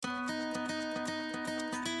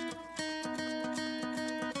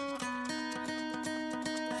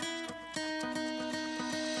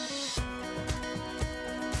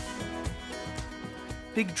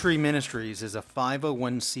Fig Tree Ministries is a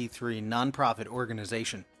 501c3 nonprofit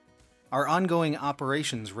organization. Our ongoing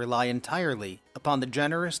operations rely entirely upon the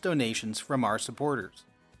generous donations from our supporters.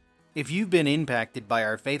 If you've been impacted by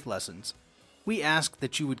our faith lessons, we ask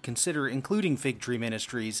that you would consider including Fig Tree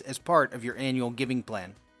Ministries as part of your annual giving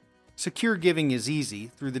plan. Secure giving is easy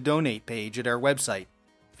through the donate page at our website,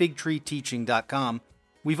 figtreeteaching.com.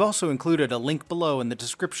 We've also included a link below in the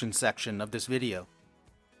description section of this video.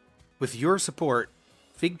 With your support,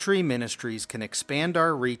 Fig Tree Ministries can expand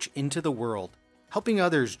our reach into the world, helping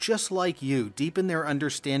others just like you deepen their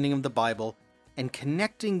understanding of the Bible and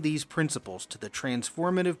connecting these principles to the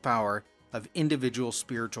transformative power of individual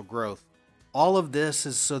spiritual growth. All of this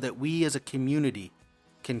is so that we as a community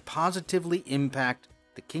can positively impact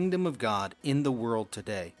the kingdom of God in the world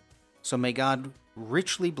today. So may God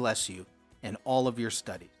richly bless you in all of your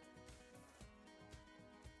studies.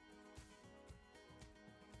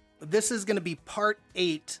 This is going to be part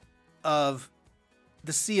 8 of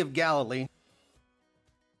the Sea of Galilee.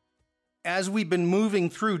 As we've been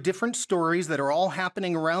moving through different stories that are all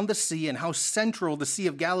happening around the sea and how central the Sea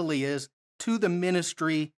of Galilee is to the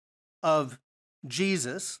ministry of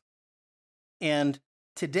Jesus. And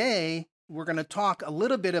today we're going to talk a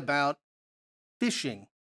little bit about fishing.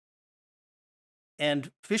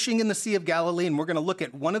 And fishing in the Sea of Galilee, and we're going to look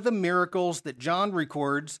at one of the miracles that John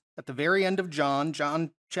records at the very end of John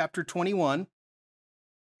chapter 21,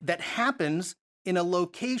 that happens in a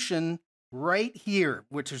location right here,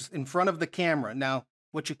 which is in front of the camera. Now,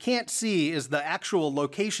 what you can't see is the actual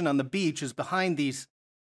location on the beach is behind these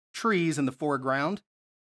trees in the foreground.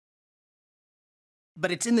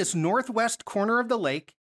 But it's in this northwest corner of the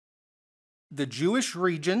lake, the Jewish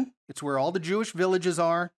region. It's where all the Jewish villages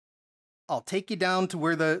are. I'll take you down to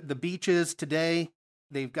where the beach is today.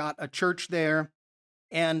 They've got a church there.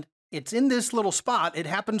 And it's in this little spot. It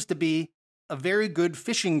happens to be a very good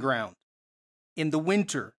fishing ground in the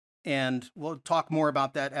winter. And we'll talk more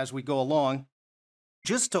about that as we go along.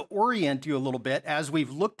 Just to orient you a little bit, as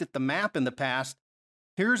we've looked at the map in the past,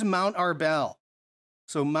 here's Mount Arbel.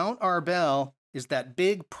 So Mount Arbel is that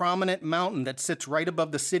big prominent mountain that sits right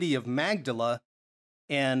above the city of Magdala,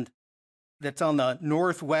 and that's on the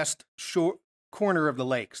northwest shore corner of the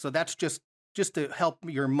lake. So that's just to help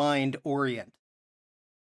your mind orient.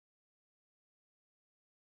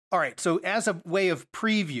 All right, so as a way of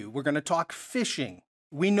preview, we're going to talk fishing.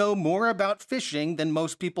 We know more about fishing than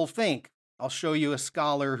most people think. I'll show you a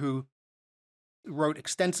scholar who wrote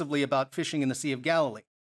extensively about fishing in the Sea of Galilee.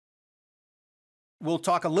 We'll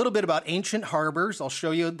talk a little bit about ancient harbors. I'll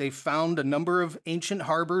show you they found a number of ancient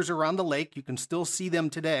harbors around the lake. You can still see them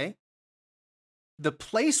today. The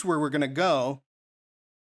place where we're going to go,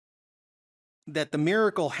 that the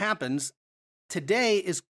miracle happens, today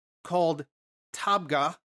is called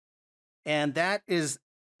Tabgha, and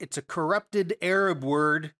it's a corrupted Arab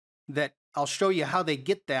word that I'll show you how they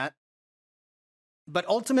get that. But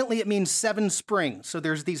ultimately it means 7 springs. So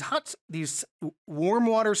there's these warm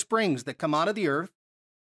water springs that come out of the earth,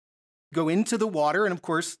 go into the water, and of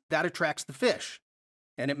course that attracts the fish,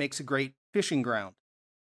 and it makes a great fishing ground.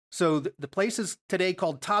 So the place is today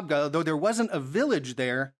called Tabgha. Though there wasn't a village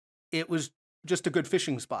there, it was just a good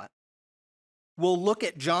fishing spot. We'll look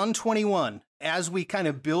at John 21 as we kind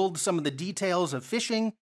of build some of the details of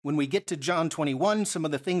fishing. When we get to John 21, some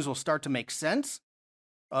of the things will start to make sense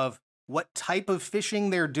of what type of fishing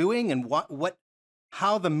they're doing and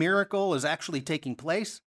how the miracle is actually taking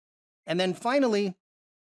place. And then finally,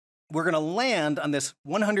 we're going to land on this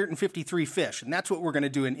 153 fish. And that's what we're going to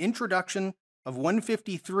do, an introduction of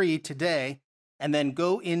 153 today, and then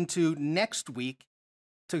go into next week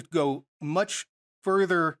to go much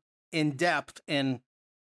further in depth in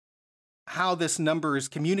how this number is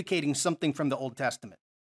communicating something from the Old Testament.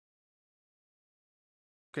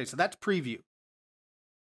 Okay, so that's preview.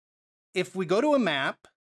 If we go to a map,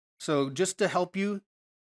 so just to help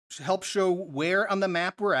show where on the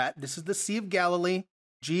map we're at, this is the Sea of Galilee.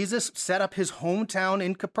 Jesus set up his hometown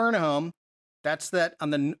in Capernaum. That's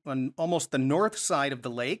on almost the north side of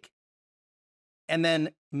the lake. And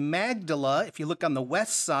then Magdala, if you look on the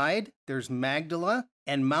west side, there's Magdala,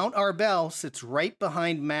 and Mount Arbel sits right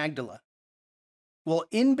behind Magdala. Well,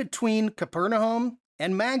 in between Capernaum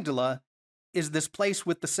and Magdala is this place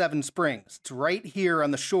with the 7 springs. It's right here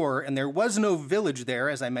on the shore, and there was no village there,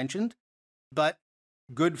 as I mentioned, but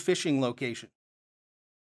good fishing location.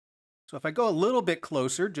 So if I go a little bit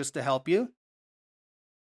closer, just to help you,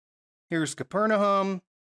 here's Capernaum,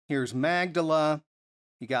 here's Magdala,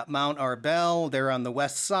 you got Mount Arbel there on the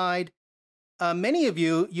west side. Many of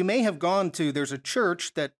you may have gone to, there's a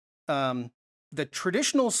church that the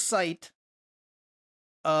traditional site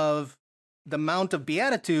of the Mount of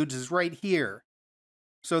Beatitudes is right here.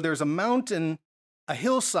 So there's a mountain, a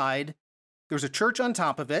hillside. There's a church on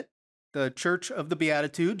top of it, the Church of the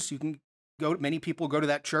Beatitudes. You can go, many people go to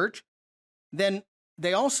that church. Then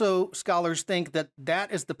they also, scholars think that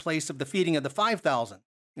that is the place of the feeding of the 5,000.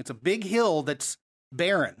 It's a big hill that's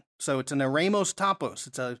barren. So it's an eremos topos.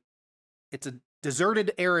 It's a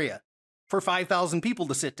deserted area for 5,000 people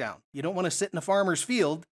to sit down. You don't want to sit in a farmer's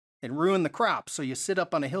field and ruin the crops. So you sit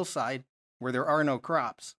up on a hillside where there are no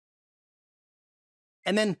crops.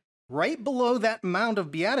 And then right below that Mount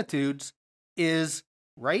of Beatitudes is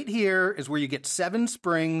right here is where you get 7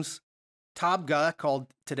 springs, Tabgha called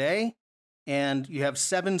today, and you have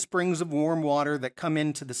 7 springs of warm water that come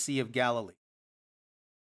into the Sea of Galilee.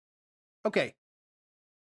 Okay,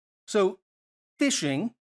 so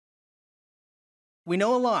fishing, we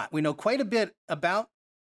know a lot. We know quite a bit about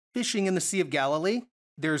fishing in the Sea of Galilee.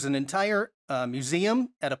 There's an entire museum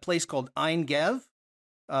at a place called Ein Gev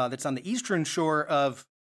that's on the eastern shore of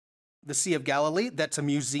the Sea of Galilee. That's a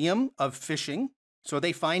museum of fishing. So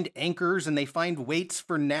they find anchors and they find weights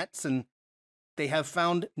for nets, and they have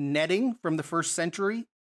found netting from the 1st century.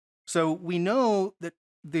 So we know that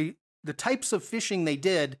the types of fishing they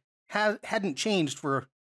did hadn't changed for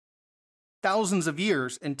thousands of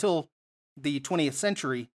years until the 20th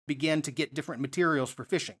century began to get different materials for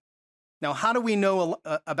fishing. Now, how do we know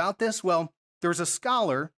about this? Well, there's a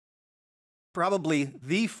scholar, probably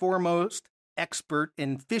the foremost expert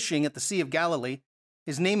in fishing at the Sea of Galilee.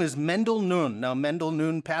 His name is Mendel Nun. Now, Mendel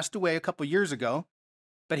Nun passed away a couple years ago,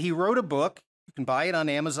 but he wrote a book, you can buy it on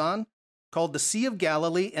Amazon, called The Sea of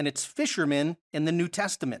Galilee and Its Fishermen in the New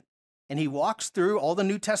Testament. And he walks through all the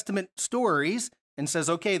New Testament stories and says,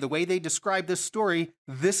 okay, the way they describe this story,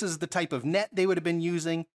 this is the type of net they would have been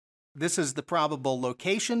using. This is the probable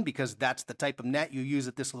location because that's the type of net you use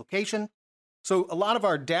at this location. So a lot of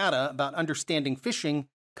our data about understanding fishing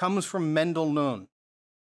comes from Mendel Nun.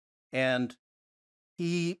 And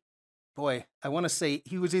I want to say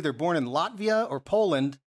he was either born in Latvia or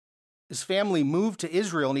Poland. His family moved to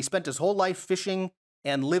Israel and he spent his whole life fishing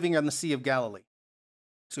and living on the Sea of Galilee.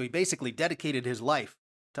 So he basically dedicated his life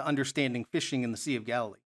to understanding fishing in the Sea of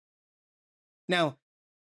Galilee. Now,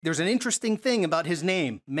 there's an interesting thing about his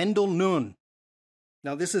name, Mendel Nun.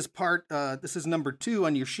 Now, this is number 2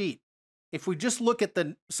 on your sheet. If we just look at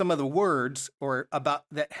some of the words or about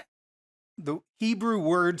the Hebrew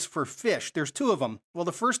words for fish, there's 2 of them. Well,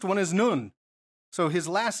 the first one is Nun. So his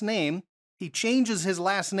last name, he changes his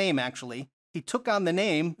last name, actually. He took on the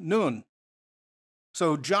name Nun.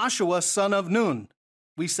 So Joshua, son of Nun.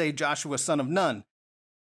 We say Joshua, son of Nun.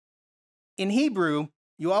 In Hebrew,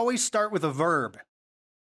 you always start with a verb.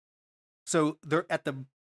 So the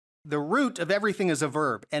root of everything is a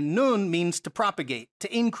verb, and nun means to propagate,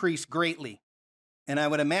 to increase greatly. And I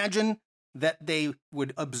would imagine that they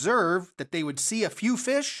would observe that they would see a few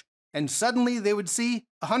fish, and suddenly they would see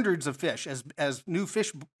hundreds of fish as new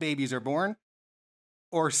fish babies are born,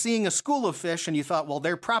 or seeing a school of fish, and you thought, well,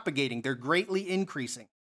 they're propagating, they're greatly increasing.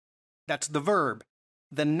 That's the verb.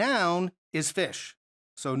 The noun is fish.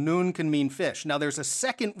 So nun can mean fish. Now there's a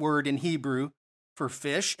second word in Hebrew for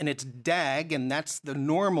fish, and it's dag, and that's the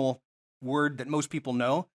normal word that most people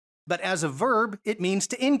know. But as a verb, it means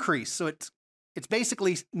to increase. So it's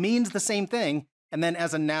basically means the same thing, and then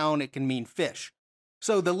as a noun, it can mean fish.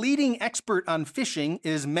 So the leading expert on fishing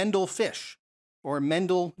is Mendel Fish, or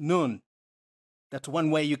Mendel Nun. That's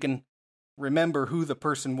one way you can remember who the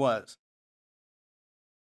person was.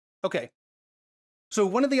 Okay. So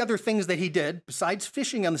one of the other things that he did, besides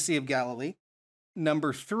fishing on the Sea of Galilee,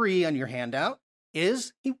 number 3 on your handout,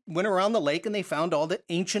 is he went around the lake and they found all the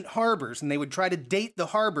ancient harbors, and they would try to date the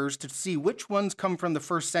harbors to see which ones come from the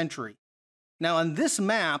 1st century. Now on this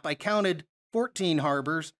map, I counted 14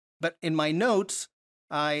 harbors, but in my notes,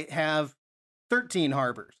 I have 13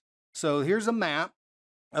 harbors. So here's a map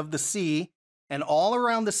of the sea, and all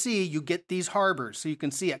around the sea, you get these harbors. So you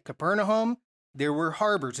can see at Capernaum, there were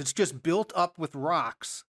harbors. It's just built up with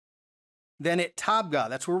rocks. Then at Tabgha,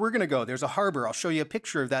 that's where we're going to go. There's a harbor. I'll show you a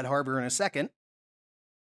picture of that harbor in a second.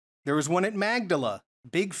 There was one at Magdala,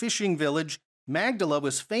 big fishing village. Magdala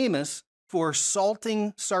was famous for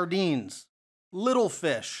salting sardines, little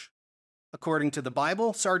fish. According to the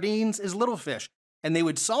Bible, sardines is little fish. And they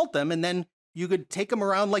would salt them, and then you could take them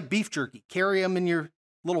around like beef jerky, carry them in your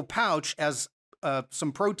little pouch as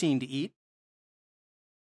some protein to eat.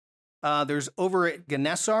 There's over at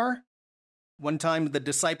Gennesaret. One time the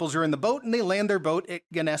disciples are in the boat and they land their boat at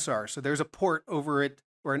Gennesaret. So there's a port over it,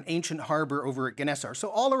 or an ancient harbor over at Gennesaret. So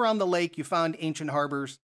all around the lake you found ancient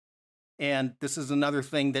harbors. And this is another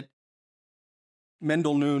thing that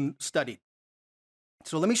Mendel Nun studied.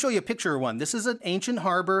 So let me show you a picture of one. This is an ancient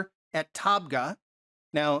harbor at Tabgha.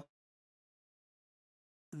 Now,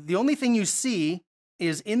 the only thing you see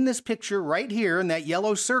is in this picture right here in that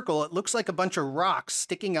yellow circle, it looks like a bunch of rocks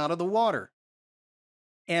sticking out of the water.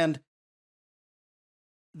 And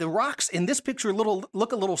the rocks in this picture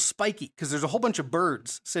look a little spiky because there's a whole bunch of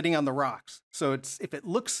birds sitting on the rocks. So if it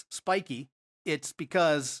looks spiky, it's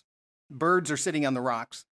because birds are sitting on the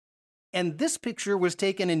rocks. And this picture was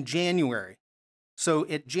taken in January. So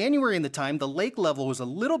at January in the time, the lake level was a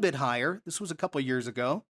little bit higher. This was a couple of years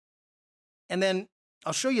ago. And then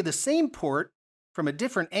I'll show you the same port from a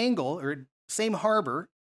different angle, or same harbor.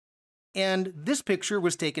 And this picture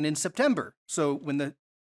was taken in September. So when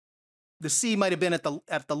the sea might have been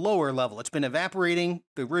at the lower level. It's been evaporating,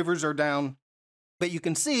 the rivers are down. But you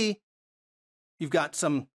can see you've got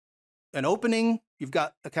an opening, you've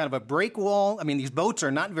got a kind of a break wall. I mean, these boats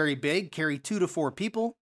are not very big, carry 2 to 4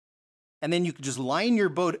 people. And then you could just line your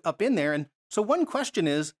boat up in there. And so one question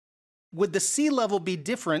is, would the sea level be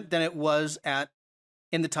different than it was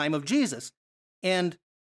in the time of Jesus? And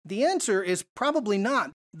the answer is probably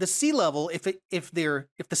not. The sea level, if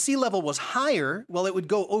the sea level was higher, well, it would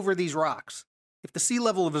go over these rocks. If the sea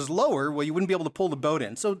level was lower, well, you wouldn't be able to pull the boat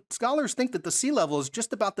in. So scholars think that the sea level is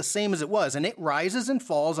just about the same as it was, and it rises and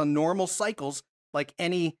falls on normal cycles like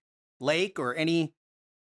any lake or anything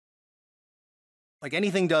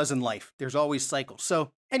does in life. There's always cycles.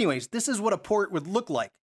 So anyways, this is what a port would look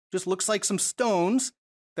like. Just looks like some stones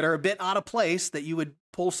that are a bit out of place that you would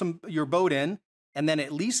pull your boat in, and then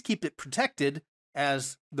at least keep it protected.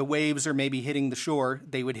 As the waves are maybe hitting the shore,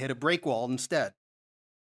 they would hit a break wall instead.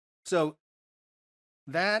 So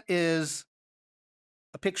that is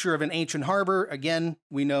a picture of an ancient harbor. Again,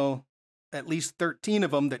 we know at least 13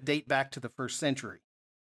 of them that date back to the 1st century.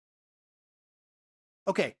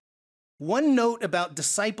 Okay, one note about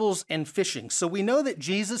disciples and fishing. So we know that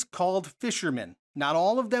Jesus called fishermen. Not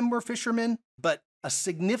all of them were fishermen, but a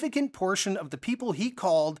significant portion of the people he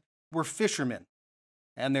called were fishermen.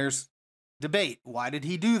 And there's debate. Why did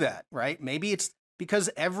he do that, right? Maybe it's because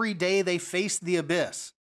every day they face the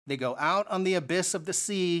abyss. They go out on the abyss of the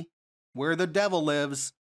sea where the devil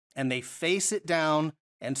lives and they face it down.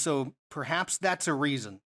 And so perhaps that's a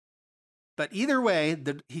reason. But either way,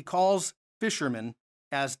 he calls fishermen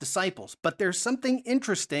as disciples. But there's something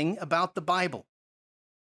interesting about the Bible.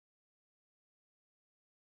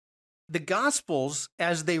 The Gospels,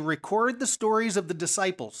 as they record the stories of the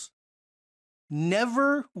disciples,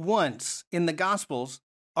 never once in the Gospels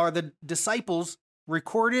are the disciples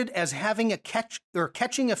recorded as having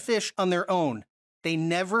catching a fish on their own. They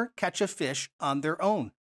never catch a fish on their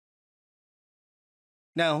own.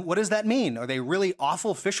 Now, what does that mean? Are they really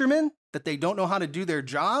awful fishermen that they don't know how to do their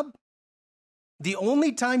job? The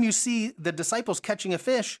only time you see the disciples catching a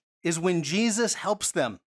fish is when Jesus helps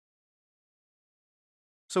them.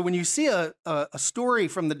 So when you see a story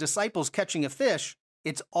from the disciples catching a fish,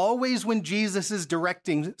 it's always when Jesus is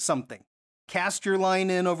directing something. Cast your line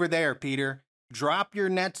in over there, Peter. Drop your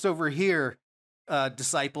nets over here,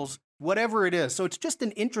 disciples. Whatever it is. So it's just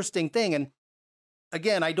an interesting thing. And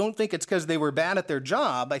again, I don't think it's because they were bad at their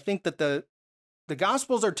job. I think that the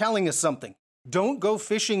Gospels are telling us something. Don't go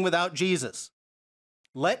fishing without Jesus.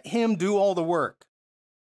 Let him do all the work.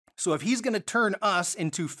 So if he's going to turn us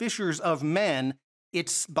into fishers of men,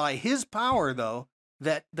 it's by his power, though,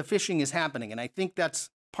 that the fishing is happening. And I think that's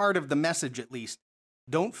part of the message, at least.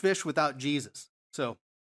 Don't fish without Jesus. So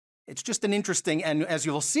it's just an interesting, and as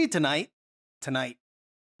you'll see tonight,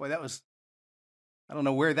 boy, I don't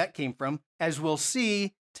know where that came from. As we'll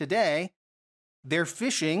see today, they're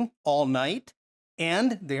fishing all night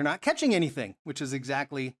and they're not catching anything, which is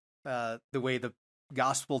exactly the way the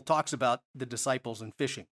gospel talks about the disciples and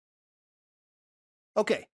fishing.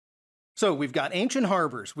 Okay, so we've got ancient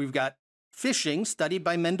harbors. We've got fishing studied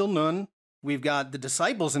by Mendel Nun. We've got the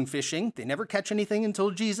disciples in fishing. They never catch anything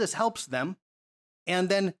until Jesus helps them. And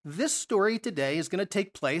then this story today is going to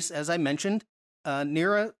take place, as I mentioned,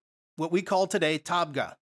 near what we call today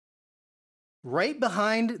Tabgha. Right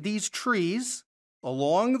behind these trees,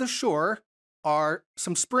 along the shore, are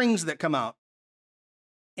some springs that come out.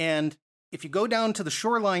 And if you go down to the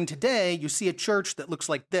shoreline today, you see a church that looks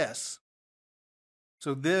like this.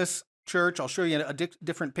 So this church, I'll show you a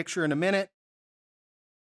different picture in a minute,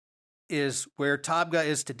 is where Tabgha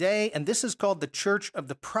is today. And this is called the Church of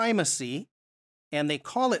the Primacy. And they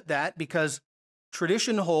call it that because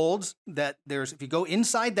tradition holds that if you go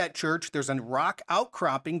inside that church, there's a rock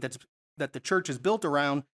outcropping that the church is built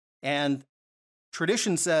around. And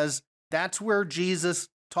tradition says that's where Jesus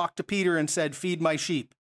talked to Peter and said, "Feed my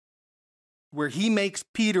sheep," where he makes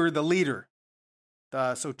Peter the leader.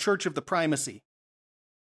 So Church of the Primacy.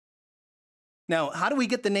 Now, how do we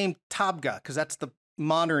get the name Tabga? Because that's the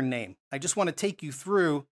modern name. I just want to take you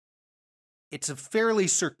through. It's a fairly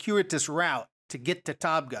circuitous route to get to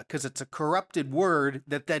Tabga because it's a corrupted word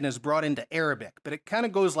that then is brought into Arabic. But it kind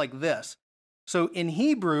of goes like this. So in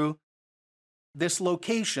Hebrew, this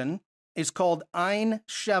location is called Ein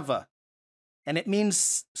Sheva, and it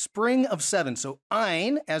means spring of seven. So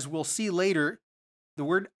Ein, as we'll see later, the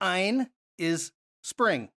word Ein is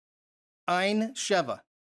spring. Ein Sheva.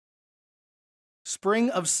 Spring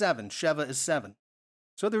of seven. Sheva is seven.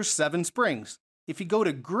 So there's 7 springs. If you go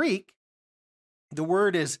to Greek, the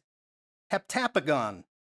word is heptapagon,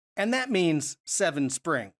 and that means 7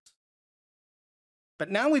 springs. But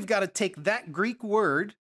now we've got to take that Greek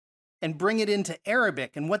word and bring it into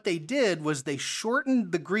Arabic. And what they did was they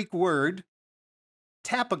shortened the Greek word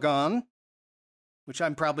tapagon, which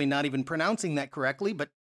I'm probably not even pronouncing that correctly, but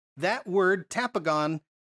that word tapagon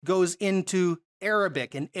goes into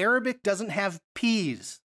Arabic, and Arabic doesn't have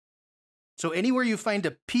P's. So anywhere you find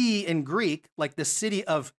a P in Greek, like the city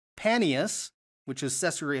of Panias, which is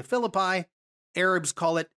Caesarea Philippi, Arabs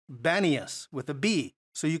call it Banias with a B.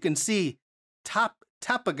 So you can see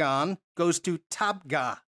tapagon goes to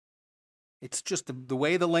tabga. It's just the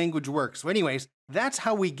way the language works. So anyways, that's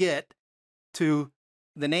how we get to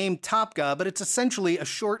the name Tabga, but it's essentially a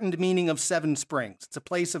shortened meaning of 7 springs. It's a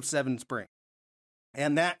place of 7 springs.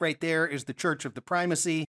 And that right there is the Church of the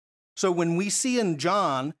Primacy. So when we see in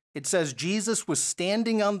John, it says Jesus was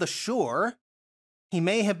standing on the shore, he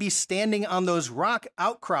may have been standing on those rock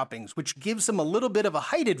outcroppings, which gives him a little bit of a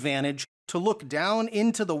height advantage to look down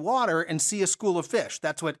into the water and see a school of fish.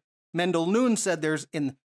 That's what Mendel Nun said.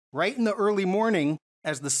 Right in the early morning,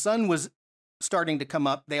 as the sun was starting to come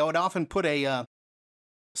up, they would often put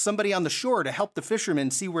somebody on the shore to help the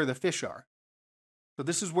fishermen see where the fish are. So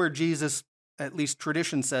this is where Jesus, at least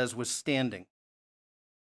tradition says, was standing.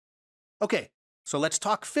 Okay, so let's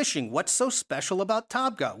talk fishing. What's so special about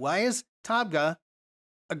Tabga? Why is Tabga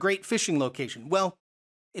a great fishing location? Well,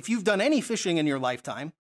 if you've done any fishing in your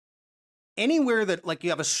lifetime, anywhere that, like,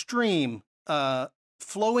 you have a stream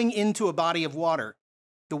flowing into a body of water,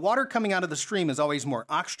 the water coming out of the stream is always more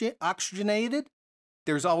oxygenated.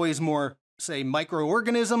 There's always more, say,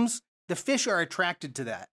 microorganisms. The fish are attracted to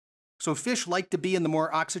that. So fish like to be in the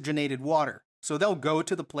more oxygenated water. So they'll go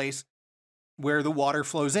to the place where the water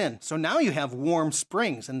flows in. So now you have warm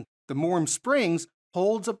springs, and the warm springs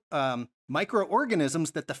holds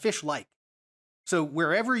microorganisms that the fish like. So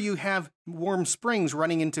wherever you have warm springs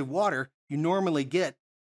running into water, you normally get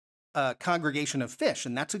a congregation of fish,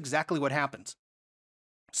 and that's exactly what happens.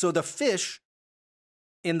 So the fish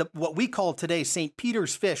in what we call today St.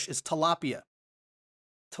 Peter's fish is tilapia.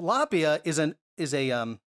 Tilapia is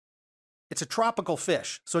a tropical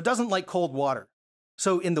fish, so it doesn't like cold water.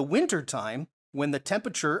 So in the wintertime, when the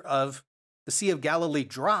temperature of the Sea of Galilee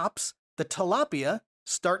drops, the tilapia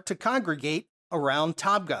start to congregate around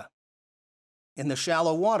Tabga in the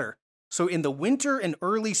shallow water. So in the winter and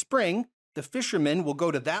early spring, the fishermen will go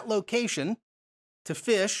to that location to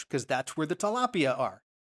fish because that's where the tilapia are.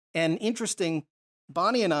 And interesting,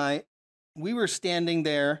 Bonnie and I, we were standing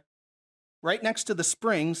there right next to the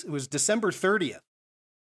springs. It was December 30th.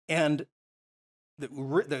 And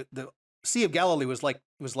the Sea of Galilee was like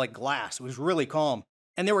glass. It was really calm.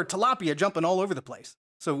 And there were tilapia jumping all over the place.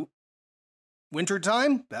 So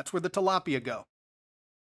wintertime, that's where the tilapia go.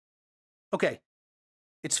 Okay,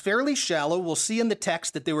 it's fairly shallow. We'll see in the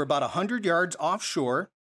text that they were about 100 yards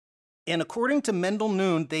offshore. And according to Mendel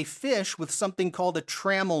Nun, they fish with something called a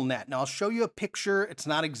trammel net. Now, I'll show you a picture. It's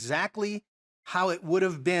not exactly how it would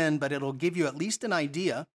have been, but it'll give you at least an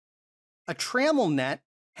idea. A trammel net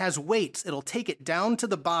has weights. It'll take it down to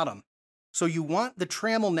the bottom. So you want the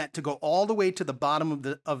trammel net to go all the way to the bottom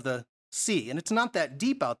of the sea. And it's not that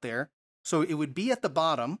deep out there. So it would be at the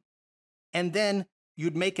bottom. And then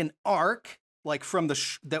you'd make an arc, like from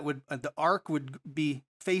the arc would be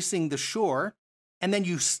facing the shore. And then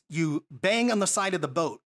you bang on the side of the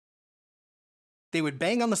boat. They would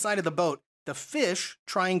bang on the side of the boat. The fish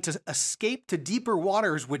trying to escape to deeper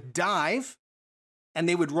waters would dive, and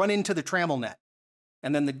they would run into the trammel net.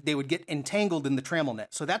 And then they would get entangled in the trammel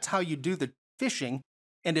net. So that's how you do the fishing,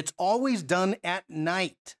 and it's always done at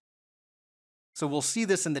night. So we'll see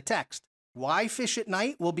this in the text. Why fish at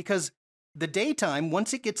night? Well, because the daytime,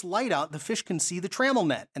 once it gets light out, the fish can see the trammel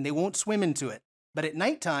net, and they won't swim into it. But at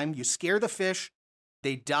nighttime, you scare the fish.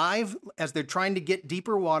 They dive as they're trying to get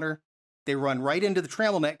deeper water. They run right into the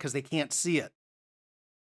trammel net because they can't see it.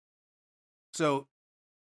 So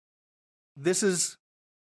this is,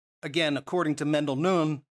 again, according to Mendel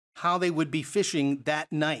Nun, how they would be fishing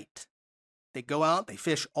that night. They go out, they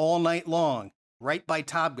fish all night long. right by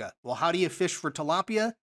Tabgha. Well, how do you fish for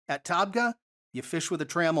tilapia at Tabgha? You fish with a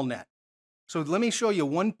trammel net. So let me show you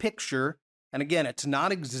one picture. And again, it's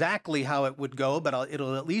not exactly how it would go, but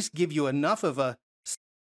it'll at least give you enough of a...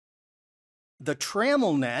 The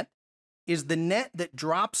trammel net is the net that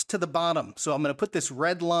drops to the bottom. So I'm going to put this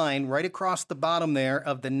red line right across the bottom there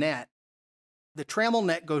of the net. The trammel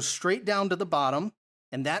net goes straight down to the bottom,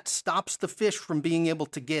 and that stops the fish from being able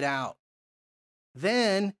to get out.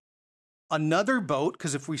 Then another boat,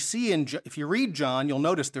 because if you read John, you'll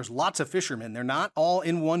notice there's lots of fishermen. They're not all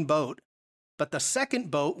in one boat. But the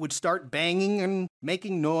second boat would start banging and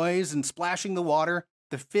making noise and splashing the water.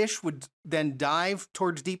 The fish would then dive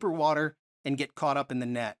towards deeper water and get caught up in the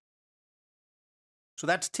net. So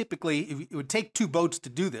that's typically, it would take two boats to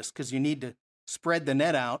do this because you need to spread the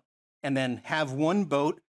net out and then have one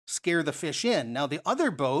boat scare the fish in. Now the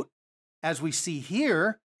other boat, as we see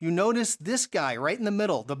here, you notice this guy right in the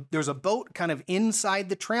middle. There's a boat kind of inside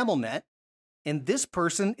the trammel net, and this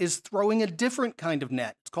person is throwing a different kind of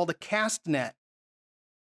net. It's called a cast net.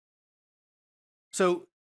 So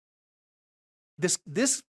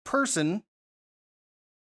this person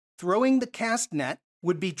throwing the cast net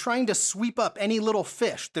would be trying to sweep up any little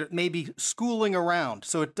fish that may be schooling around.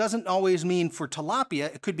 So it doesn't always mean for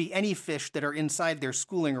tilapia. It could be any fish that are inside there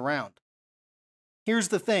schooling around. Here's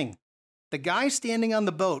the thing. The guy standing on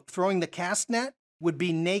the boat throwing the cast net would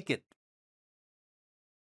be naked.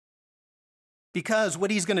 Because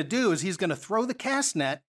what he's going to do is he's going to throw the cast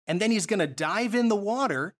net, and then he's going to dive in the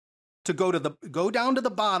water to go down to the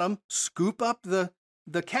bottom, scoop up the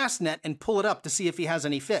cast net, and pull it up to see if he has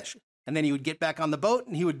any fish. And then he would get back on the boat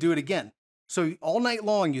and he would do it again. So all night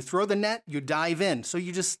long, you throw the net, you dive in. So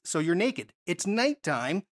you're naked. It's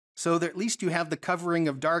nighttime, so that at least you have the covering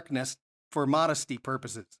of darkness for modesty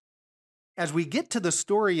purposes. As we get to the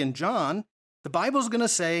story in John, the Bible's going to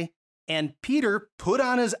say, and Peter put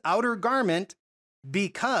on his outer garment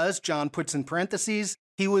because, John puts in parentheses,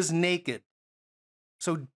 he was naked.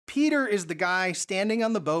 So Peter is the guy standing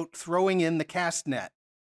on the boat throwing in the cast net.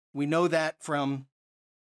 We know that from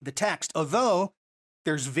the text, although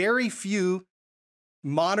there's very few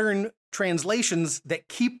modern translations that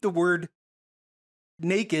keep the word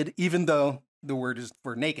naked, even though the word is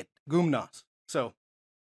for naked, gumnos. So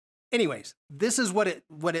anyways, this is what it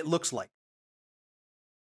looks like.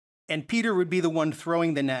 And Peter would be the one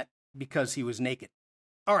throwing the net because he was naked.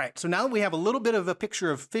 All right, so now that we have a little bit of a picture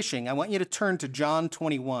of fishing, I want you to turn to John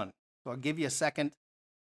 21. So I'll give you a second.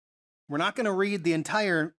 We're not going to read the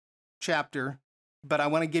entire chapter, but I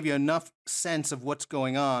want to give you enough sense of what's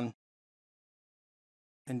going on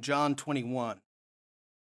in John 21.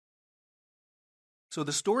 So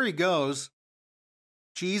the story goes,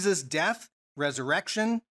 Jesus' death,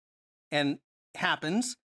 resurrection, and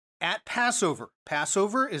happens at Passover.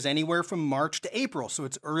 Passover is anywhere from March to April, so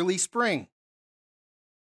it's early spring.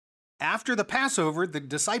 After the Passover, the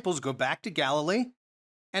disciples go back to Galilee,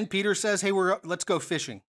 and Peter says, hey, let's go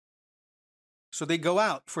fishing. So they go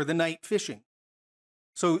out for the night fishing.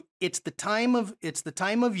 So it's the time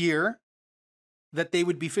of year that they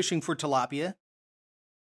would be fishing for tilapia.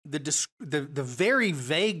 The very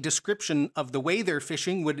vague description of the way they're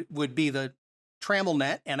fishing would be the trammel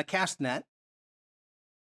net and a cast net,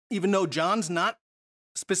 even though John's not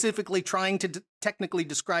specifically trying to technically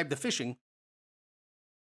describe the fishing.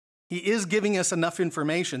 He is giving us enough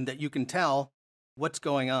information that you can tell what's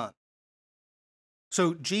going on.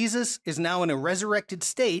 So Jesus is now in a resurrected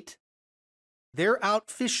state. They're out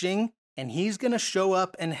fishing, and he's going to show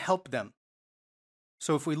up and help them.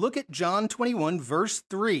 So if we look at John 21, verse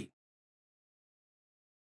 3.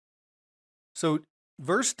 So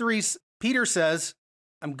verse 3, Peter says,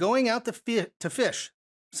 I'm going out to fish,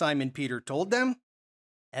 Simon Peter told them.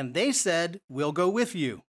 And they said, we'll go with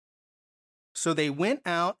you. So they went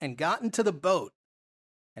out and got into the boat.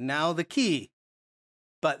 And now the key.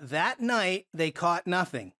 But that night they caught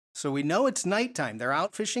nothing. So we know it's nighttime. They're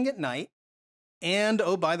out fishing at night. And,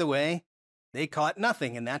 oh, by the way, they caught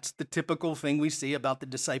nothing. And that's the typical thing we see about the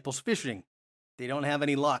disciples fishing. They don't have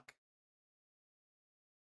any luck.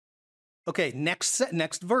 Okay, next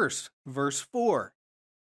verse, verse 4.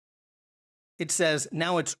 It says,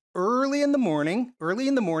 now it's early in the morning,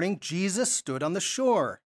 Jesus stood on the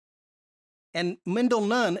shore. And Mendel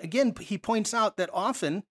Nunn, again, he points out that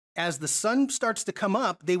often as the sun starts to come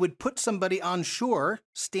up, they would put somebody on shore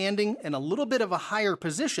standing in a little bit of a higher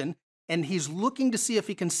position, and he's looking to see if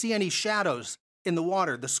he can see any shadows in the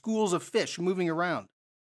water, the schools of fish moving around.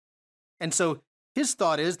 And so his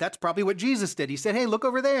thought is that's probably what Jesus did. He said, hey, look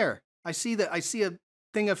over there. I see a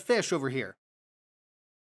thing of fish over here.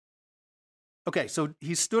 Okay, so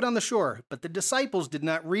he stood on the shore, but the disciples did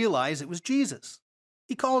not realize it was Jesus.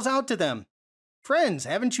 He calls out to them, "Friends,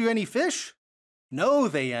 haven't you any fish?" "No,"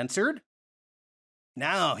 they answered.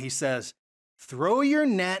 "Now," he says, "throw your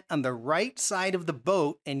net on the right side of the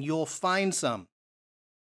boat and you'll find some."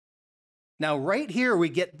 Now, right here, we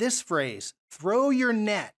get this phrase, throw your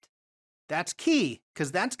net. That's key,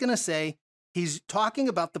 because that's going to say he's talking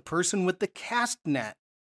about the person with the cast net.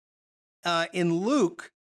 In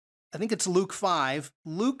Luke, I think it's Luke 5,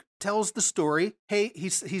 Luke tells the story. Hey, he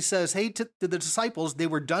says, hey, to the disciples, they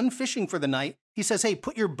were done fishing for the night. He says, hey,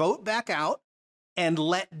 put your boat back out and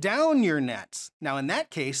let down your nets. Now, in that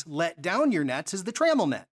case, let down your nets is the trammel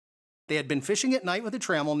net. They had been fishing at night with a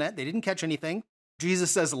trammel net. They didn't catch anything.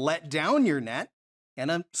 Jesus says, let down your net,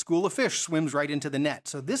 and a school of fish swims right into the net.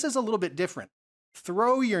 So this is a little bit different.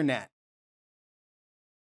 Throw your net.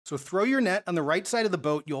 So throw your net on the right side of the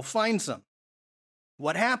boat, you'll find some.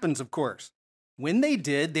 What happens, of course? When they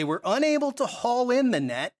did, they were unable to haul in the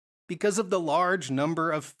net because of the large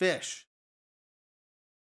number of fish.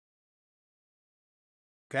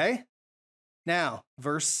 Okay? Now,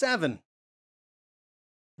 verse 7.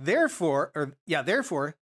 Therefore,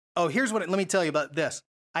 here's what, let me tell you about this.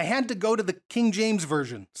 I had to go to the King James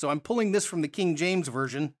Version. So I'm pulling this from the King James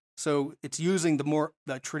Version. So it's using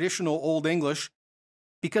the traditional Old English,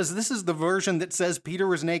 because this is the version that says Peter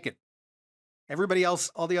was naked. Everybody else,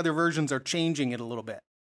 all the other versions are changing it a little bit.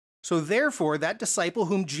 So therefore, that disciple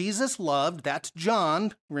whom Jesus loved, that's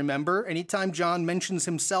John. Remember, anytime John mentions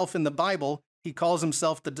himself in the Bible, he calls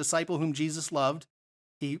himself the disciple whom Jesus loved,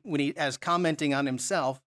 as commenting on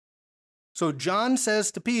himself. So John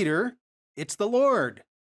says to Peter, it's the Lord.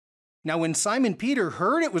 Now, when Simon Peter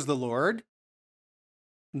heard it was the Lord,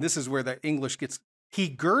 and this is where the English gets, he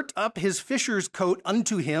girt up his fisher's coat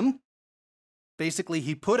unto him. Basically,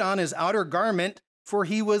 he put on his outer garment, for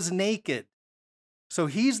he was naked. So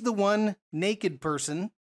he's the one naked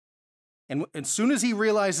person. And as soon as he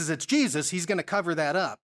realizes it's Jesus, he's going to cover that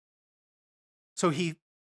up. So he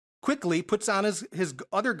quickly puts on his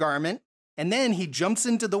other garment, and then he jumps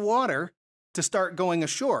into the water to start going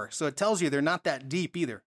ashore. So it tells you they're not that deep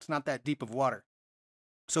either. It's not that deep of water.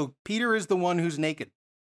 So Peter is the one who's naked.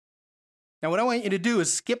 Now, what I want you to do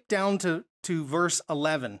is skip down to verse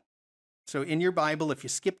 11. So in your Bible, if you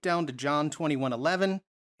skip down to John 21:11,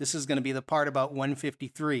 this is going to be the part about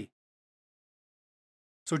 153.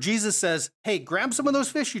 So Jesus says, hey, grab some of those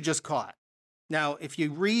fish you just caught. Now, if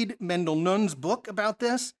you read Mendel Nunn's book about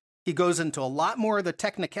this, he goes into a lot more of the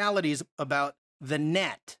technicalities about the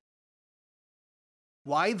net.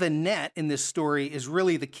 Why the net in this story is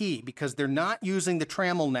really the key, because they're not using the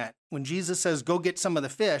trammel net. When Jesus says, go get some of the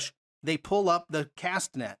fish, they pull up the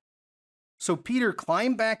cast net. So Peter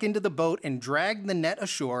climbed back into the boat and dragged the net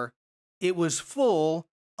ashore. It was full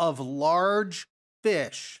of large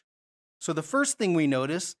fish. So the first thing we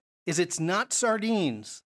notice is it's not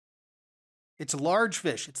sardines. It's large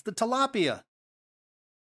fish. It's the tilapia.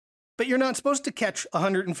 But you're not supposed to catch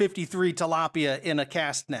 153 tilapia in a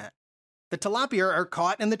cast net. The tilapia are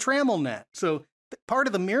caught in the trammel net. So part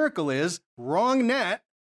of the miracle is wrong net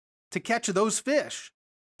to catch those fish.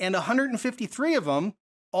 And 153 of them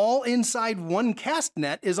all inside one cast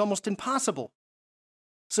net is almost impossible.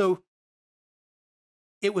 So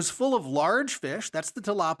it was full of large fish. That's the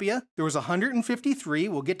tilapia. There was 153.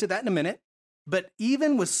 We'll get to that in a minute. But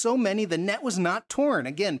even with so many, the net was not torn.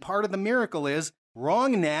 Again, part of the miracle is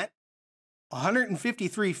wrong net,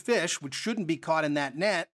 153 fish, which shouldn't be caught in that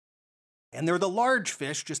net. And they're the large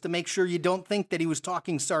fish, just to make sure you don't think that he was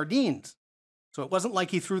talking sardines. So it wasn't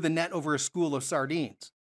like he threw the net over a school of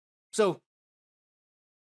sardines. So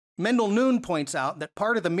Mendel Nun points out that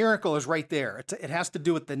part of the miracle is right there. It has to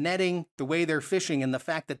do with the netting, the way they're fishing, and the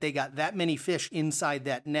fact that they got that many fish inside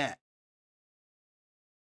that net.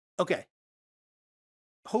 Okay.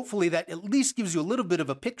 Hopefully that at least gives you a little bit of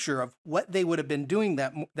a picture of what they would have been doing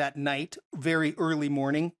that night, very early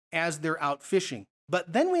morning, as they're out fishing.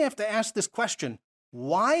 But then we have to ask this question,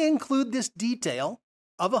 why include this detail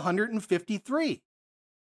of 153?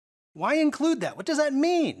 Why include that? What does that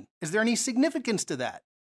mean? Is there any significance to that?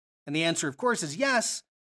 And the answer, of course, is yes.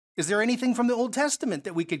 Is there anything from the Old Testament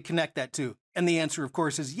that we could connect that to? And the answer, of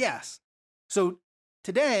course, is yes. So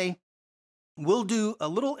today, we'll do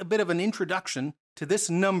a bit of an introduction to this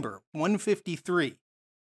number, 153,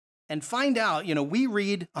 and find out, we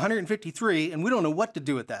read 153 and we don't know what to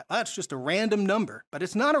do with that. Well, that's just a random number, but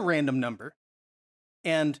it's not a random number.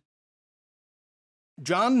 And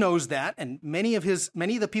John knows that, and many of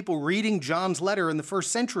the people reading John's letter in the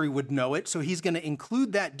first century would know it, so he's going to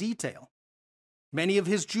include that detail. Many of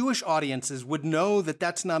his Jewish audiences would know that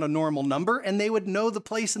that's not a normal number, and they would know the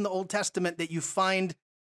place in the Old Testament that you find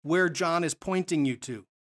where John is pointing you to.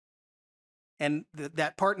 And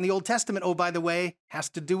that part in the Old Testament, oh, by the way, has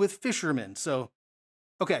to do with fishermen. So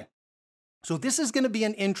this is going to be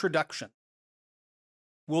an introduction.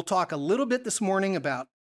 We'll talk a little bit this morning about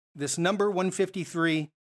this number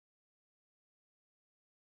 153.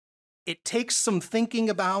 It takes some thinking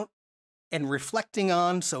about and reflecting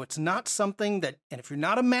on, so it's not something that, and if you're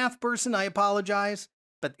not a math person, I apologize,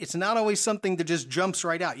 but it's not always something that just jumps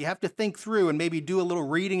right out. You have to think through and maybe do a little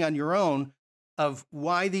reading on your own of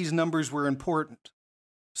why these numbers were important.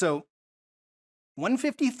 So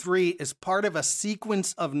 153 is part of a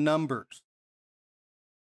sequence of numbers.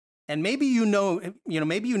 And maybe you know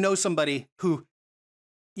somebody who,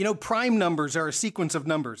 prime numbers are a sequence of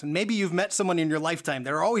numbers. And maybe you've met someone in your lifetime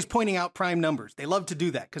that are always pointing out prime numbers. They love to do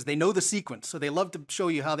that because they know the sequence. So they love to show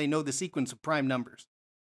you how they know the sequence of prime numbers.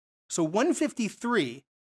 So 153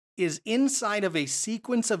 is inside of a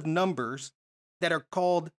sequence of numbers that are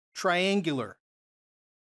called triangular.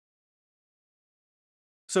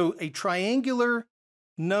 So a triangular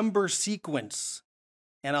number sequence,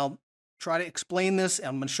 and I'll try to explain this.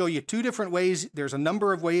 I'm going to show you two different ways. There's a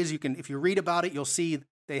number of ways you can, if you read about it, you'll see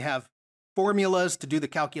they have formulas to do the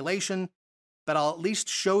calculation, but I'll at least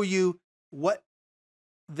show you what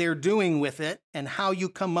they're doing with it and how you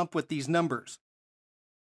come up with these numbers.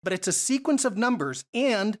 But it's a sequence of numbers,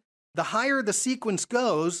 and the higher the sequence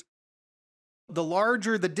goes, the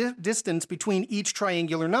larger the distance between each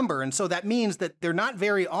triangular number. And so that means that they're not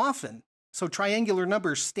very often. So triangular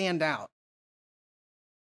numbers stand out.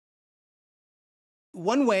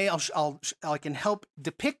 One way I can help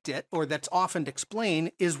depict it, or that's often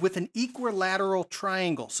explained, is with an equilateral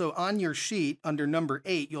triangle. So on your sheet under number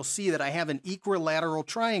 8, you'll see that I have an equilateral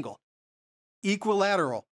triangle.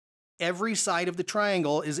 Equilateral. Every side of the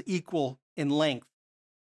triangle is equal in length.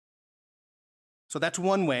 So that's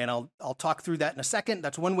one way, and I'll talk through that in a second.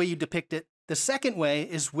 That's one way you depict it. The second way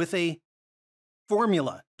is with a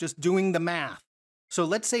formula, just doing the math. So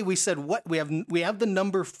let's say we said we have the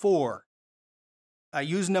number 4. I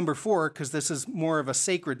use number 4 because this is more of a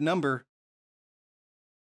sacred number.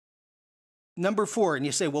 Number 4, and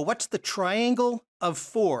you say, well, what's the triangle of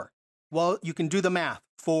 4? Well, you can do the math.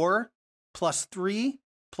 4 plus 3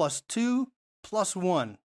 plus 2 plus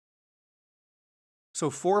 1. So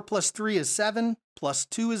 4 plus 3 is 7, plus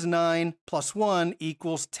 2 is 9, plus 1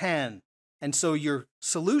 equals 10. And so your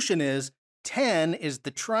solution is 10 is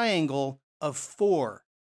the triangle of 4.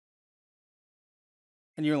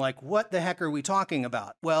 And you're like, what the heck are we talking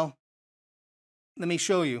about? Well, let me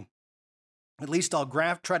show you. At least I'll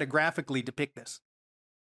try to graphically depict this.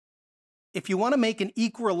 If you want to make an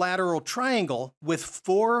equilateral triangle with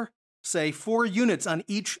 4 units on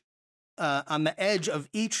on the edge of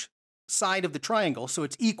each side of the triangle, so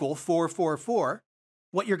it's equal 4, 4, 4,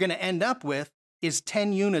 what you're going to end up with is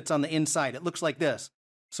 10 units on the inside. It looks like this.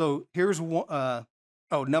 So here's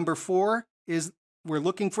number 4 is, we're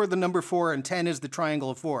looking for the number 4, and 10 is the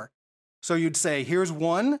triangle of 4. So you'd say, here's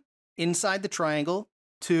 1 inside the triangle,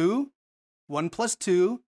 2, 1 plus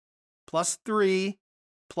 2, plus 3,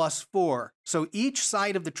 plus 4. So each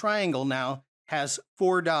side of the triangle now has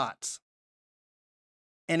 4 dots.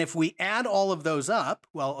 And if we add all of those up,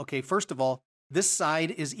 well, okay, first of all, this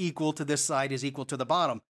side is equal to this side is equal to the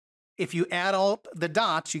bottom. If you add all the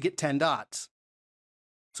dots, you get 10 dots.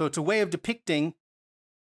 So it's a way of depicting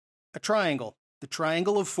a triangle. The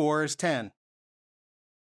triangle of 4 is 10.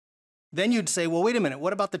 Then you'd say, well, wait a minute,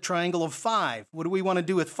 what about the triangle of 5? What do we want to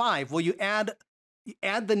do with 5? Well, you add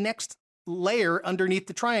the next layer underneath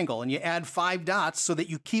the triangle, and you add 5 dots so that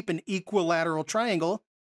you keep an equilateral triangle,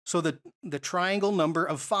 so that the triangle number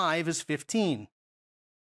of 5 is 15.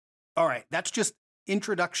 All right, that's just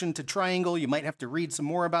introduction to triangle. You might have to read some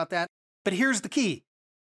more about that. But here's the key.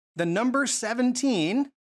 The number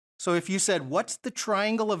 17, so if you said, what's the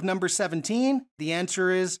triangle of number 17? The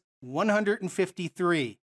answer is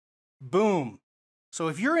 153. Boom. So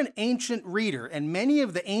if you're an ancient reader, and many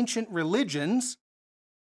of the ancient religions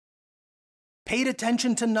paid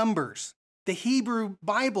attention to numbers. The Hebrew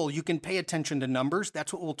Bible, you can pay attention to numbers.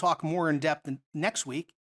 That's what we'll talk more in depth next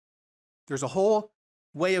week. There's a whole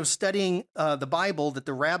way of studying the Bible that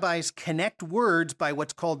the rabbis connect words by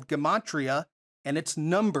what's called gematria, and it's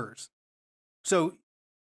numbers. So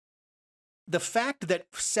the fact that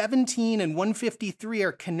 17 and 153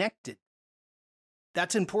 are connected,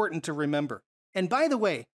 that's important to remember. And by the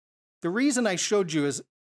way, the reason I showed you is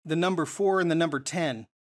the number 4 and the number 10.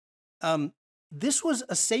 This was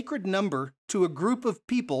a sacred number to a group of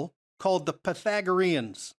people called the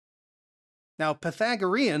Pythagoreans. Now,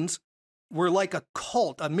 Pythagoreans were like a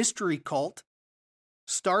cult, a mystery cult,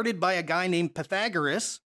 started by a guy named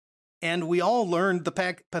Pythagoras, and we all learned the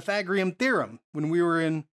Pythagorean theorem when we were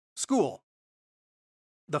in school.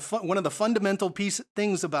 One of the fundamental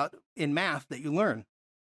things about in math that you learn.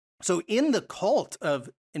 So in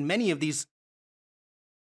many of these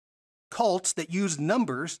cults that used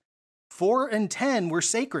numbers, 4 and 10 were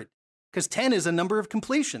sacred, because 10 is a number of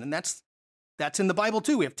completion, and that's in the Bible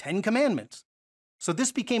too. We have 10 commandments. So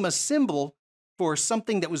this became a symbol for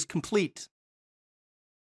something that was complete.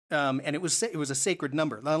 And it was a sacred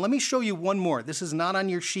number. Now, let me show you one more. This is not on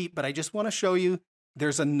your sheet, but I just want to show you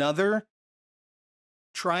there's another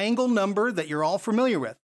triangle number that you're all familiar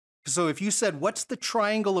with. So if you said, what's the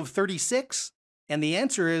triangle of 36? And the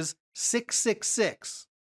answer is 666.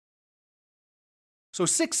 So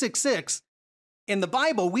 666, in the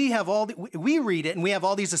Bible, we read it and we have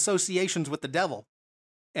all these associations with the devil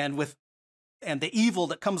and the evil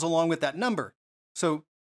that comes along with that number.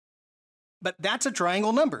 But that's a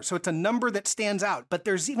triangle number. So it's a number that stands out. But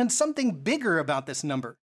there's even something bigger about this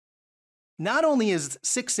number. Not only is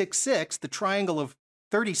 666 the triangle of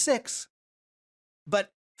 36,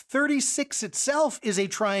 but 36 itself is a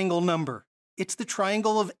triangle number. It's the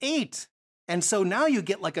triangle of 8. And so now you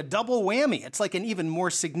get like a double whammy. It's like an even more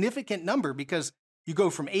significant number because you go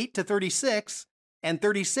from 8 to 36, and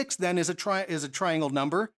 36 then is a triangle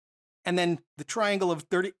number. And then the triangle of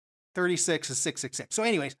 36 is 666. So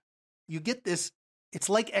anyways, you get this, it's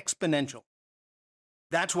like exponential.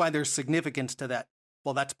 That's why there's significance to that.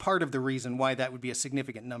 Well, that's part of the reason why that would be a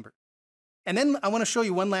significant number. And then I want to show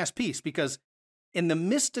you one last piece, because in the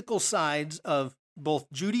mystical sides of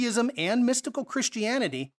both Judaism and mystical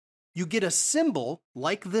Christianity, you get a symbol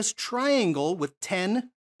like this triangle with 10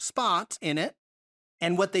 spots in it.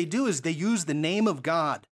 And what they do is they use the name of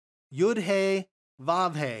God, Yud-He,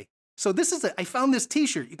 Vav-He. So I found this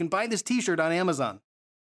t-shirt. You can buy this t-shirt on Amazon.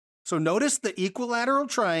 So notice the equilateral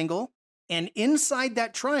triangle, and inside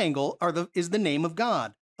that triangle is the name of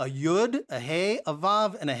God. A Yud, a He, a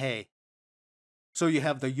Vav, and a He. So you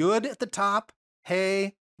have the Yud at the top,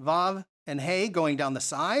 He, Vav, and He going down the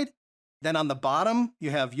side. Then on the bottom,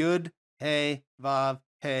 you have Yud, He, Vav,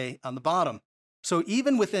 He on the bottom. So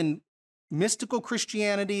even within mystical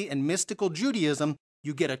Christianity and mystical Judaism,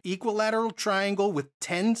 you get an equilateral triangle with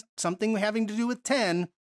 10, something having to do with 10,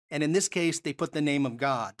 and in this case, they put the name of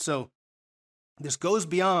God. So this goes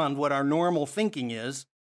beyond what our normal thinking is.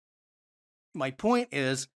 My point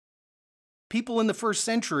is, people in the first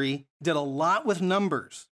century did a lot with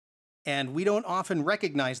numbers, and we don't often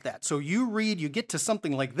recognize that. So you get to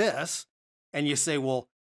something like this, and you say, well,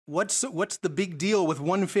 what's the big deal with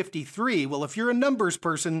 153? Well, if you're a numbers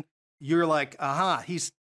person, you're like, aha,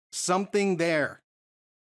 he's something there,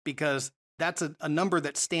 because that's a number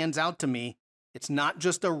that stands out to me. It's not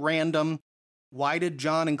just a random, why did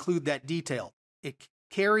John include that detail? It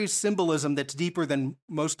carries symbolism that's deeper than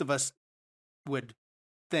most of us would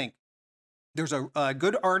think. There's a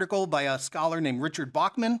good article by a scholar named Richard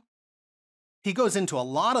Bachman. He goes into a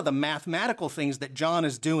lot of the mathematical things that John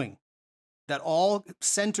is doing that all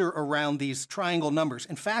center around these triangle numbers.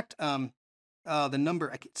 In fact, the number,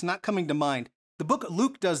 it's not coming to mind. The book of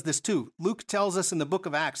Luke does this too. Luke tells us in the book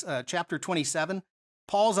of Acts, chapter 27,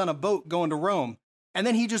 Paul's on a boat going to Rome, and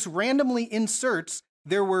then he just randomly inserts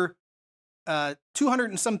there were 200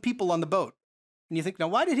 and some people on the boat. And you think, now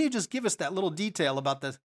why did he just give us that little detail about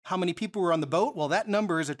how many people were on the boat? Well, that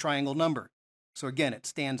number is a triangle number. So again, it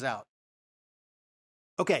stands out.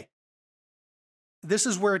 Okay, this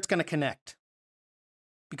is where it's going to connect.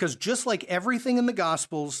 Because just like everything in the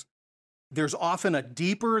Gospels, there's often a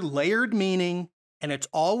deeper, layered meaning, and it's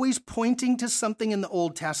always pointing to something in the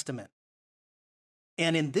Old Testament.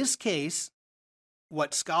 And in this case,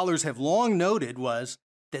 what scholars have long noted was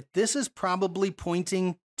that this is probably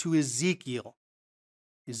pointing to Ezekiel.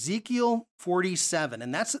 Ezekiel 47,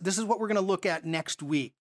 and this is what we're going to look at next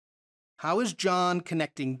week. How is John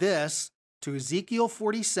connecting this to Ezekiel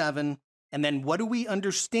 47, and then what do we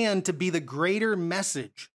understand to be the greater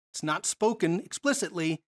message? It's not spoken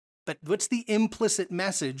explicitly, but what's the implicit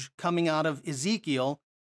message coming out of Ezekiel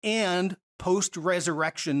and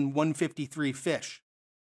post-resurrection 153 fish?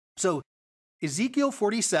 So Ezekiel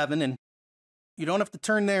 47, and you don't have to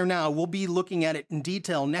turn there now. We'll be looking at it in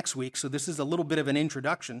detail next week, so this is a little bit of an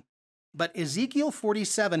introduction. But Ezekiel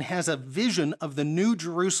 47 has a vision of the new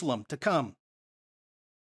Jerusalem to come.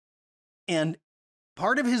 And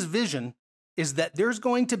part of his vision is that there's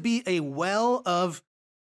going to be a well of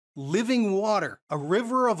living water, a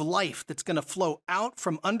river of life that's going to flow out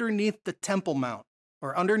from underneath the Temple Mount,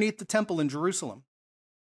 or underneath the temple in Jerusalem.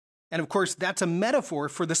 And of course, that's a metaphor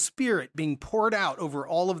for the Spirit being poured out over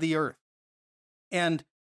all of the earth. And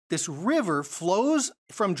this river flows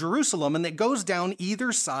from Jerusalem and it goes down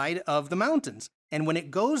either side of the mountains. And when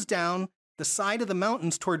it goes down the side of the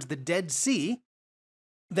mountains towards the Dead Sea,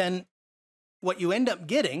 then what you end up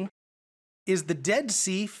getting is the Dead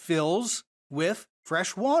Sea fills with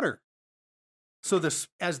fresh water. So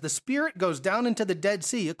as the Spirit goes down into the Dead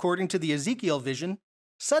Sea, according to the Ezekiel vision,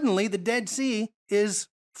 suddenly the Dead Sea is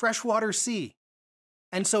freshwater sea.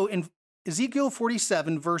 And so in Ezekiel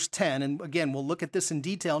 47, verse 10, and again, we'll look at this in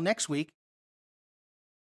detail next week.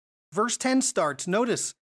 Verse 10 starts,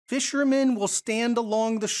 notice, fishermen will stand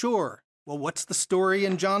along the shore. Well, what's the story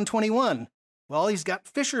in John 21? Well, he's got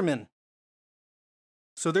fishermen.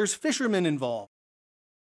 So there's fishermen involved.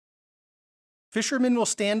 Fishermen will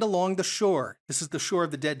stand along the shore. This is the shore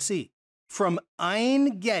of the Dead Sea. From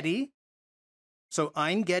Ein Gedi, so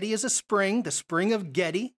Ein Gedi is a spring, the spring of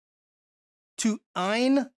Gedi, to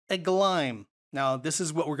Ein Eglaim. Now, this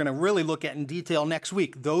is what we're going to really look at in detail next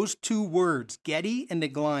week. Those two words, Gedi and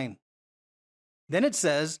Eglaim. Then it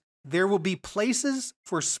says, there will be places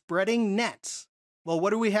for spreading nets. Well,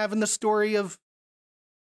 what do we have in the story of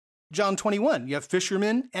John 21? You have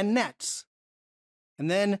fishermen and nets. And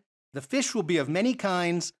then the fish will be of many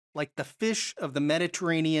kinds, like the fish of the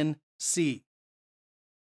Mediterranean Sea.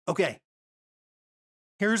 Okay,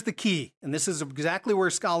 here's the key, and this is exactly where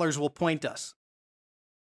scholars will point us.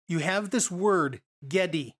 You have this word,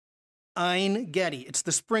 Gedi, Ein Gedi. It's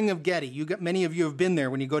the spring of Gedi. Many of you have been there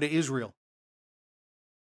when you go to Israel.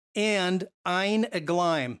 And Ein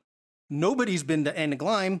Eglaim. Nobody's been to Ein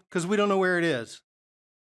Eglaim because we don't know where it is.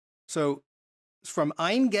 So it's from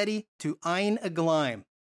Ein Gedi to Ein Eglaim.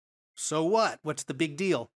 So what? What's the big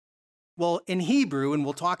deal? Well, in Hebrew, and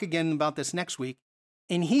we'll talk again about this next week,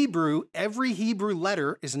 in Hebrew, every Hebrew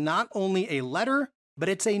letter is not only a letter, but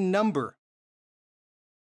it's a number.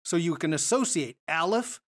 So you can associate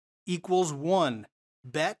Aleph equals 1,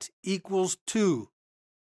 Bet equals 2,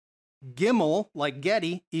 Gimel, like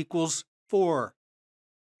Gedi, equals 4.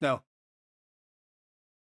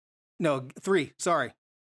 No, 3, sorry.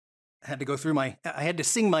 I had to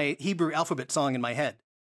sing my Hebrew alphabet song in my head.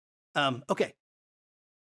 Okay.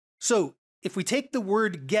 So if we take the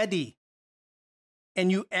word Gedi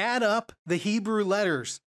and you add up the Hebrew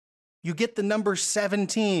letters, you get the number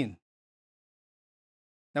 17.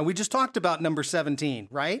 Now, we just talked about number 17,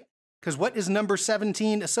 right? Because what is number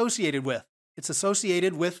 17 associated with? It's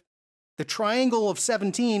associated with the triangle of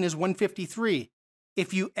 17 is 153.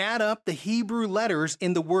 If you add up the Hebrew letters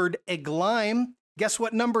in the word Eglaim, guess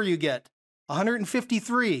what number you get?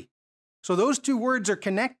 153. So those two words are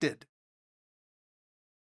connected.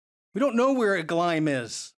 We don't know where Eglaim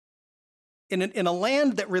is. In a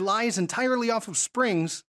land that relies entirely off of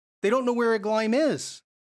springs, they don't know where Eglaim is.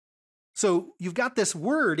 So you've got this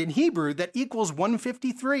word in Hebrew that equals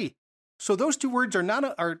 153. So those two words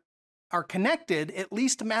are connected, at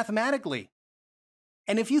least mathematically.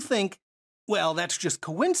 And if you think, well, that's just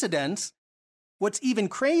coincidence, what's even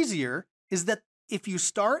crazier is that if you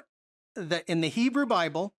start in the Hebrew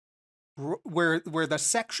Bible, where the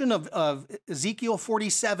section of Ezekiel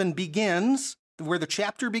 47 begins, where the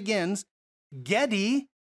chapter begins, Gedi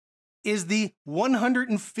is the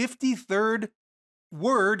 153rd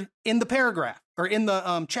word in the paragraph, or in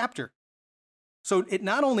the chapter. So it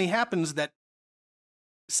not only happens that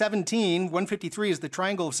 153 is the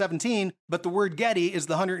triangle of 17, but the word Gedi is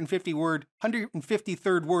the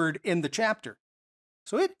 153rd word in the chapter.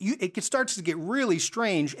 So it starts to get really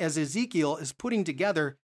strange as Ezekiel is putting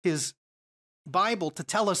together his Bible to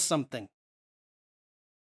tell us something.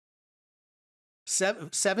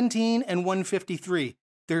 17 and 153.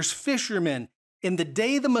 There's fishermen. In the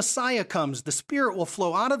day the Messiah comes, the Spirit will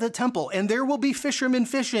flow out of the temple, and there will be fishermen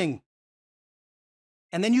fishing.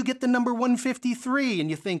 And then you get the number 153, and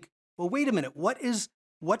you think, well, wait a minute,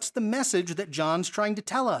 what's the message that John's trying to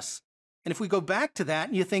tell us? And if we go back to that,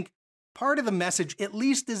 and you think, part of the message, at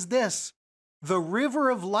least, is this: the river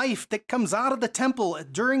of life that comes out of the temple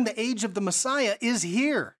during the age of the Messiah is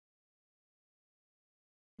here.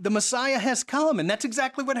 The Messiah has come, and that's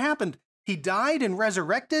exactly what happened. He died and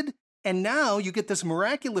resurrected, and now you get this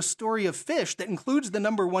miraculous story of fish that includes the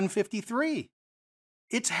number 153.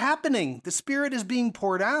 It's happening. The Spirit is being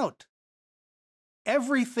poured out.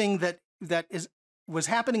 Everything that was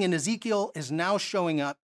happening in Ezekiel is now showing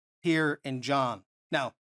up here in John.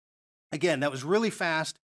 Now, again, that was really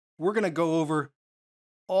fast. We're going to go over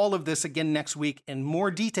all of this again next week in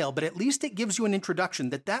more detail, but at least it gives you an introduction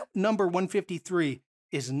that number 153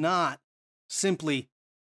 is not simply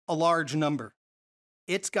a large number.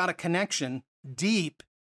 It's got a connection deep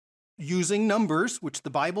using numbers, which the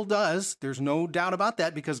Bible does. There's no doubt about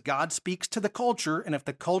that, because God speaks to the culture, and if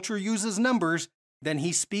the culture uses numbers, then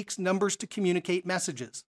he speaks numbers to communicate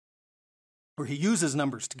messages, or he uses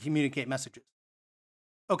numbers to communicate messages.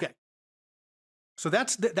 Okay, so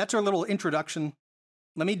that's our little introduction.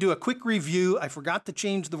 Let me do a quick review. I forgot to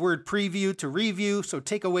change the word preview to review, so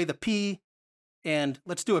take away the P, and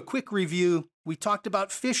let's do a quick review. We talked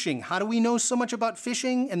about fishing. How do we know so much about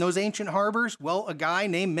fishing in those ancient harbors? Well, a guy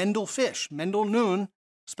named Mendel Fish, Mendel Nun,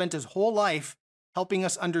 spent his whole life helping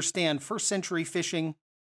us understand first century fishing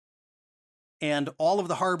and all of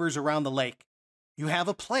the harbors around the lake. You have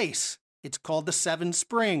a place. It's called the Seven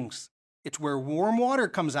Springs. It's where warm water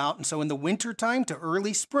comes out, and so in the wintertime to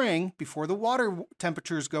early spring, before the water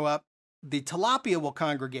temperatures go up, the tilapia will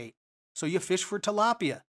congregate. So you fish for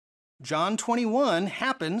tilapia. John 21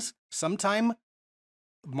 happens sometime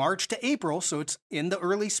March to April, so it's in the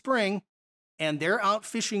early spring, and they're out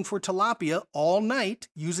fishing for tilapia all night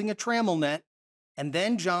using a trammel net. And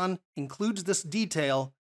then John includes this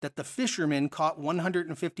detail that the fishermen caught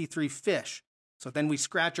 153 fish. So then we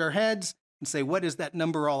scratch our heads and say, what is that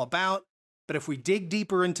number all about? But if we dig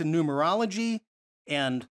deeper into numerology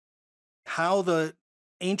and how the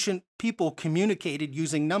ancient people communicated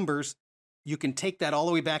using numbers, you can take that all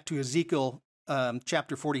the way back to Ezekiel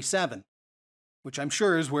chapter 47, which I'm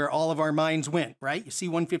sure is where all of our minds went, right? You see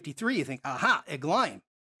 153, you think, aha, Eglaim.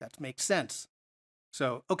 That makes sense.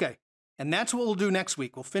 So, okay. And that's what we'll do next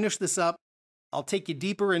week. We'll finish this up. I'll take you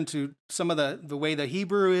deeper into some of the way the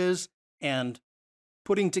Hebrew is and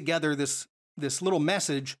putting together this little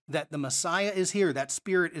message that the Messiah is here, that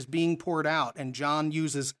Spirit is being poured out, and John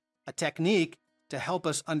uses a technique to help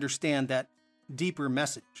us understand that deeper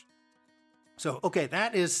message. So, okay,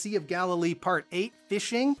 that is Sea of Galilee Part 8,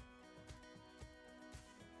 Fishing.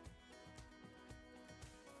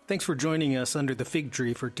 Thanks for joining us under the fig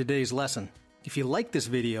tree for today's lesson. If you like this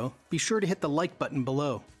video, be sure to hit the like button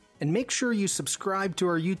below. And make sure you subscribe to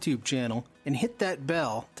our YouTube channel and hit that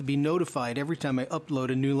bell to be notified every time I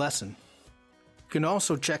upload a new lesson. You can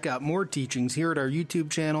also check out more teachings here at our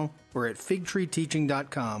YouTube channel or at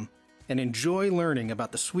figtreeteaching.com and enjoy learning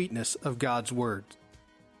about the sweetness of God's Word.